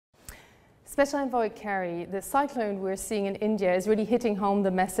Special Envoy Kerry, the cyclone we're seeing in India is really hitting home the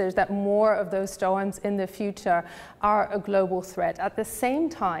message that more of those storms in the future are a global threat. At the same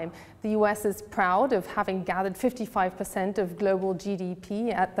time, the US is proud of having gathered 55% of global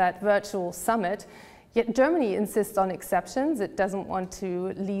GDP at that virtual summit. Yet Germany insists on exceptions. It doesn't want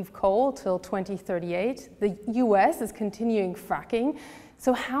to leave coal till 2038. The US is continuing fracking.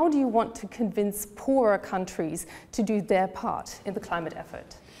 So how do you want to convince poorer countries to do their part in the climate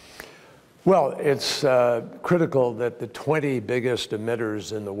effort? Well, it's critical that the 20 biggest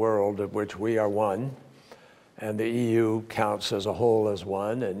emitters in the world, of which we are one, and the EU counts as a whole as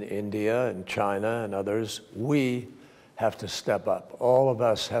one, and India and China and others, we have to step up. All of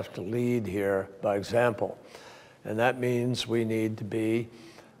us have to lead here by example. And that means we need to be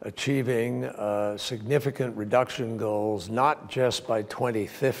achieving significant reduction goals, not just by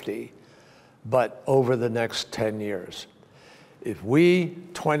 2050, but over the next 10 years. If we,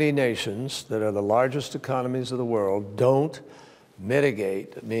 20 nations that are the largest economies of the world, don't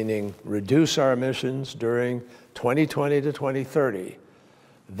mitigate, meaning reduce our emissions during 2020 to 2030,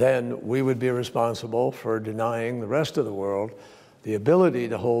 then we would be responsible for denying the rest of the world the ability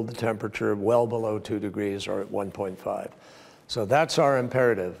to hold the temperature well below 2 degrees or at 1.5. So that's our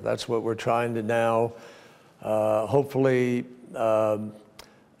imperative. That's what we're trying to now hopefully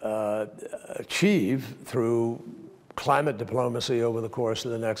achieve through climate diplomacy over the course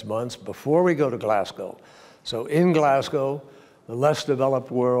of the next months before we go to Glasgow. So in Glasgow, the less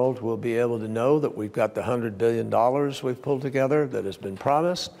developed world will be able to know that we've got the $100 billion we've pulled together that has been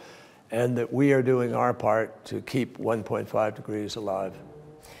promised, and that we are doing our part to keep 1.5 degrees alive.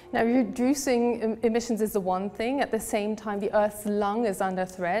 Now, reducing emissions is the one thing. At the same time, the Earth's lung is under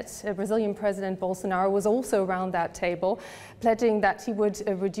threat. Brazilian President Bolsonaro was also around that table, pledging that he would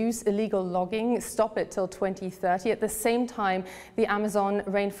reduce illegal logging, stop it till 2030. At the same time, the Amazon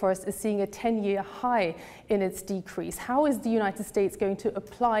rainforest is seeing a 10-year high in its decrease. How is the United States going to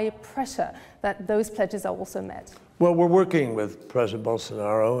apply pressure that those pledges are also met? Well, we're working with President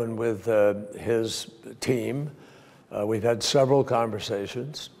Bolsonaro and with his team. We've had several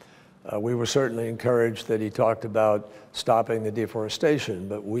conversations. We were certainly encouraged that he talked about stopping the deforestation,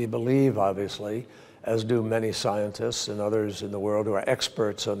 but we believe, obviously, as do many scientists and others in the world who are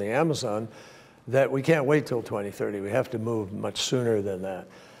experts on the Amazon, that we can't wait till 2030. We have to move much sooner than that.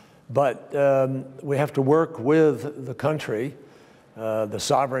 But we have to work with the country, the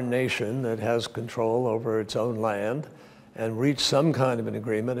sovereign nation that has control over its own land, and reach some kind of an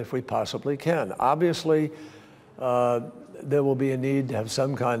agreement if we possibly can. Obviously, there will be a need to have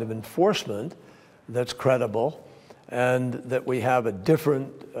some kind of enforcement that's credible, and that we have a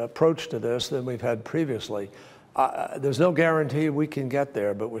different approach to this than we've had previously. There's no guarantee we can get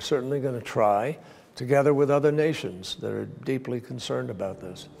there, but we're certainly going to try, together with other nations that are deeply concerned about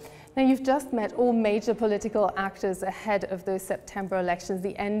this. Now, you've just met all major political actors ahead of those September elections,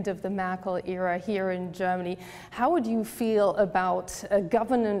 the end of the Merkel era here in Germany. How would you feel about a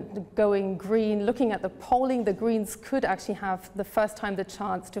government going green? Looking at the polling, the Greens could actually have the first time the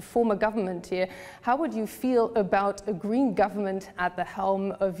chance to form a government here. How would you feel about a green government at the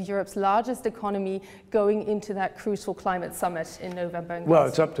helm of Europe's largest economy going into that crucial climate summit in November in Glasgow? Well,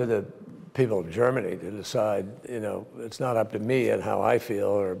 it's up to the people of Germany to decide. You know, it's not up to me and how I feel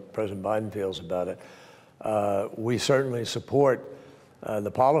or President Biden feels about it. We certainly support the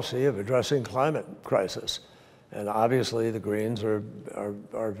policy of addressing climate crisis. And obviously the Greens are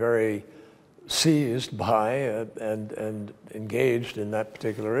very seized by and engaged in that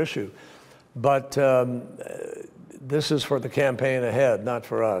particular issue. But this is for the campaign ahead, not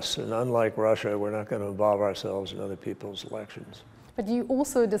for us. And unlike Russia, we're not going to involve ourselves in other people's elections. But you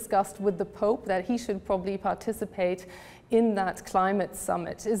also discussed with the Pope that he should probably participate in that climate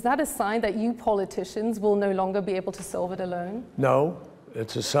summit. Is that a sign that you politicians will no longer be able to solve it alone? No,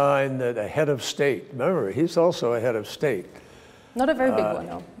 it's a sign that a head of state, remember, he's also a head of state. Not a very big one,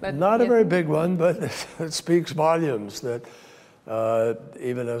 no. But not a very big one, but it speaks volumes that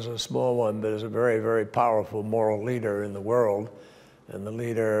even as a small one, but as a very, very powerful moral leader in the world, and the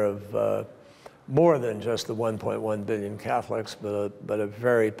leader of more than just the 1.1 billion Catholics, but a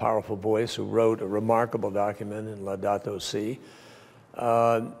very powerful voice who wrote a remarkable document in Laudato Si.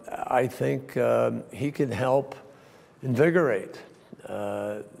 I think he can help invigorate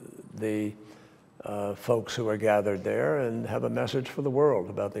the folks who are gathered there and have a message for the world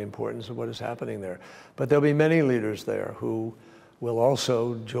about the importance of what is happening there. But there'll be many leaders there who will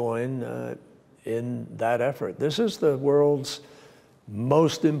also join in that effort. This is the world's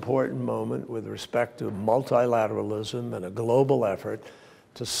most important moment with respect to multilateralism and a global effort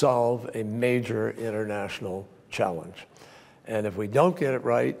to solve a major international challenge. And if we don't get it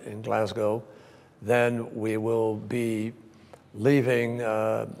right in Glasgow, then we will be leaving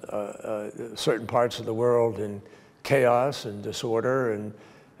certain parts of the world in chaos and disorder and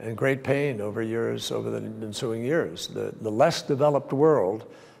great pain over the ensuing years. The less developed world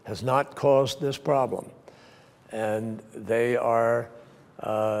has not caused this problem. And they are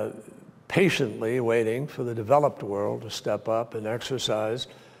patiently waiting for the developed world to step up and exercise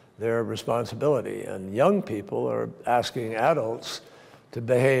their responsibility. And young people are asking adults to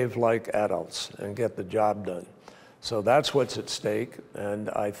behave like adults and get the job done. So that's what's at stake. And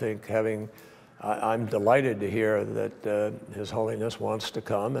I think I'm delighted to hear that His Holiness wants to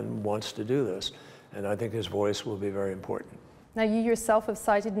come and wants to do this. And I think his voice will be very important. Now, you yourself have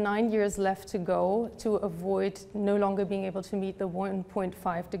cited 9 years left to go to avoid no longer being able to meet the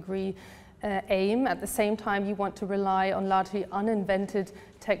 1.5 degree aim. At the same time, you want to rely on largely uninvented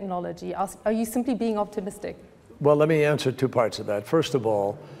technology. Are you simply being optimistic? Well, let me answer two parts of that. First of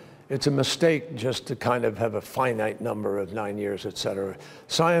all, it's a mistake just to kind of have a finite number of 9 years, et cetera.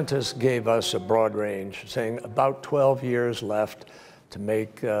 Scientists gave us a broad range, saying about 12 years left to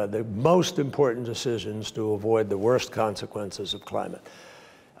make the most important decisions to avoid the worst consequences of climate.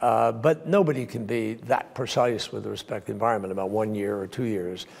 But nobody can be that precise with respect to the environment, about 1 year or 2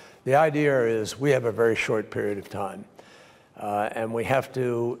 years. The idea is we have a very short period of time, and we have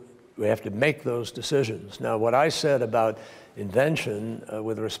to make those decisions. Now, what I said about invention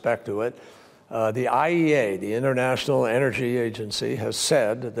with respect to it, the IEA, the International Energy Agency, has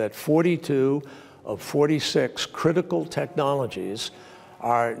said that 42 of 46 critical technologies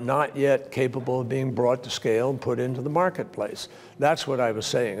are not yet capable of being brought to scale and put into the marketplace. That's what I was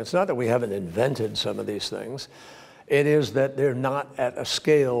saying. It's not that we haven't invented some of these things. It is that they're not at a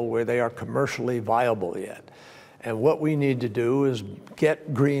scale where they are commercially viable yet. And what we need to do is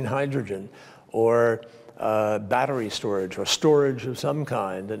get green hydrogen or battery storage or storage of some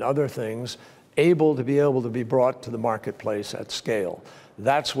kind and other things able to be brought to the marketplace at scale.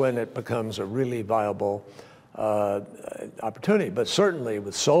 That's when it becomes a really viable opportunity. But certainly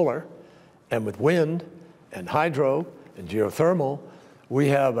with solar and with wind and hydro and geothermal, we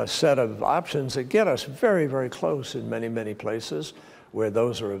have a set of options that get us very, very close in many, many places where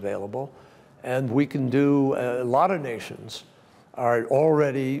those are available. And we can do, a lot of nations are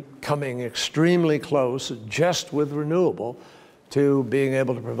already coming extremely close just with renewable to being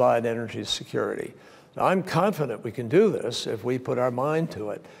able to provide energy security. Now, I'm confident we can do this if we put our mind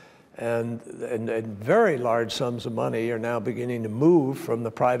to it. And very large sums of money are now beginning to move from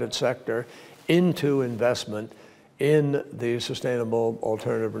the private sector into investment in the sustainable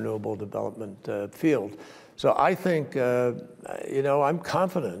alternative renewable development field. So I think, I'm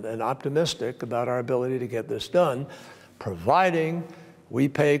confident and optimistic about our ability to get this done, providing we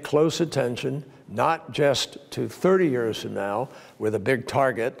pay close attention, not just to 30 years from now with a big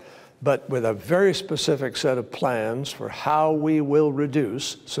target, but with a very specific set of plans for how we will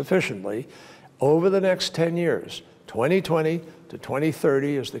reduce sufficiently over the next 10 years. 2020 to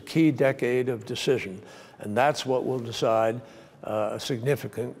 2030 is the key decade of decision, and that's what will decide a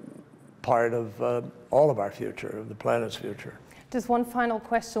significant part of all of our future, of the planet's future. Just one final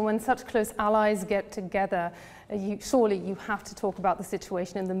question. When such close allies get together, surely you have to talk about the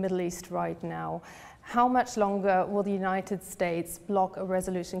situation in the Middle East right now. How much longer will the United States block a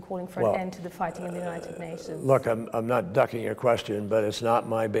resolution calling for an end to the fighting in the United Nations? Look, I'm not ducking your question, but it's not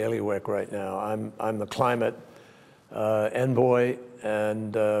my bailiwick right now. I'm the climate envoy,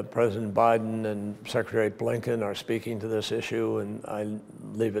 and President Biden and Secretary Blinken are speaking to this issue, and I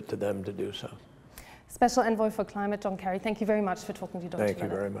leave it to them to do so. Special Envoy for Climate, John Kerry, thank you very much for talking to Deutsche Welle. Thank you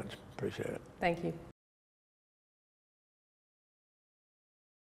very much. Appreciate it. Thank you.